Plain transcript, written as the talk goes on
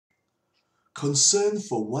Concern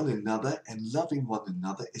for one another and loving one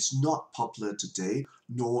another is not popular today,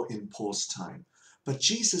 nor in Paul's time. But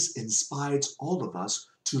Jesus inspired all of us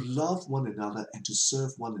to love one another and to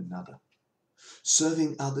serve one another.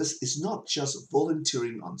 Serving others is not just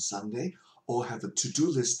volunteering on Sunday or have a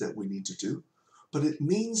to-do list that we need to do, but it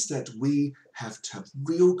means that we have to have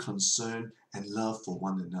real concern and love for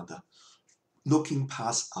one another, looking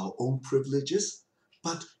past our own privileges,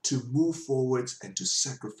 but to move forward and to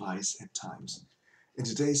sacrifice at times. In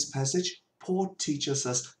today's passage, Paul teaches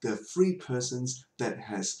us there are three persons that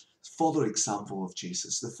has followed example of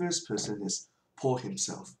Jesus. The first person is Paul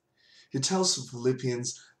himself. He tells the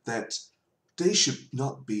Philippians that they should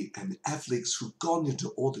not be an athletes who've gone into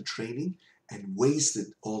all the training and wasted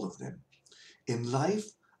all of them. In life,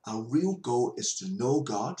 our real goal is to know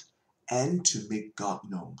God and to make God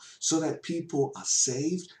known so that people are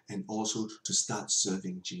saved and also to start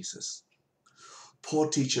serving Jesus. Paul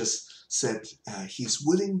teaches said he's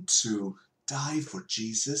willing to die for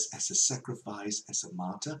Jesus as a sacrifice, as a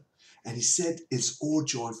martyr, and he said it's all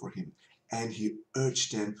joy for him, and he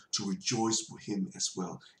urged them to rejoice for him as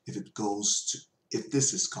well if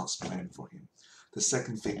this is God's plan for him. The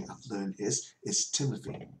second thing I've learned is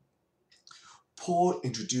Timothy. Paul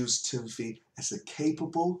introduced Timothy as a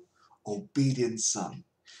capable, obedient son.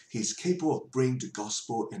 He's capable of bringing the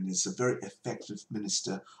gospel and is a very effective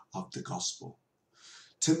minister of the gospel.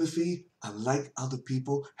 Timothy, unlike other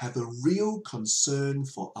people, have a real concern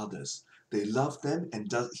for others. They love them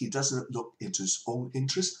and he doesn't look into his own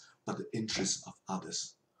interest, but the interests of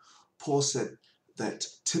others. Paul said that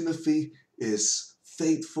Timothy is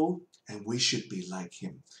faithful and we should be like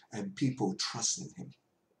him, and people trust in him.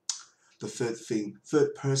 The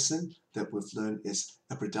third person that we've learned is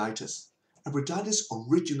Epaphroditus. Epaphroditus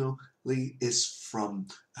originally is from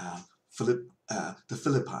the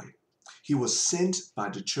Philippi. He was sent by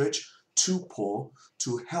the church to Paul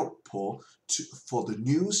to help Paul for the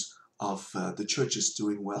news of the church is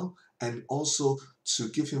doing well and also to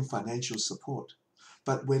give him financial support.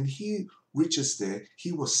 But when he reaches there,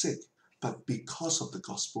 he was sick. But because of the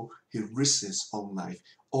gospel, he risked his own life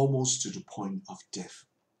almost to the point of death.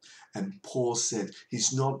 And Paul said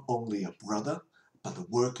he's not only a brother, but a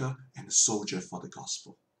worker and a soldier for the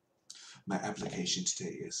gospel. My application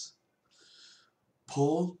today is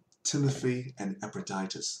Paul, Timothy, and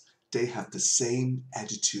Epaphroditus, they have the same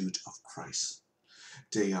attitude of Christ.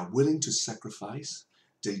 They are willing to sacrifice.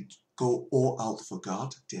 They go all out for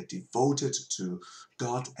God. They are devoted to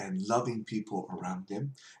God and loving people around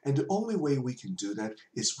them. And the only way we can do that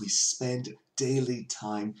is we spend daily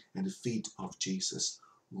time at the feet of Jesus,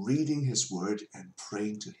 reading his word and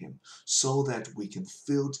praying to him so that we can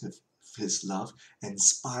feel his love,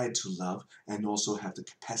 inspired to love, and also have the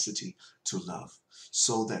capacity to love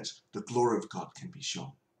so that the glory of God can be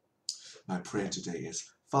shown. My prayer today is,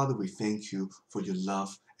 Father, we thank you for your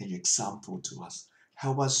love and your example to us.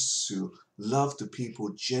 Help us to love the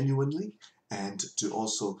people genuinely and to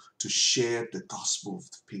also to share the gospel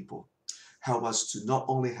with the people. Help us to not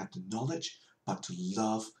only have the knowledge, but to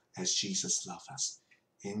love as Jesus loved us.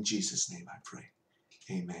 In Jesus' name I pray.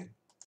 Amen.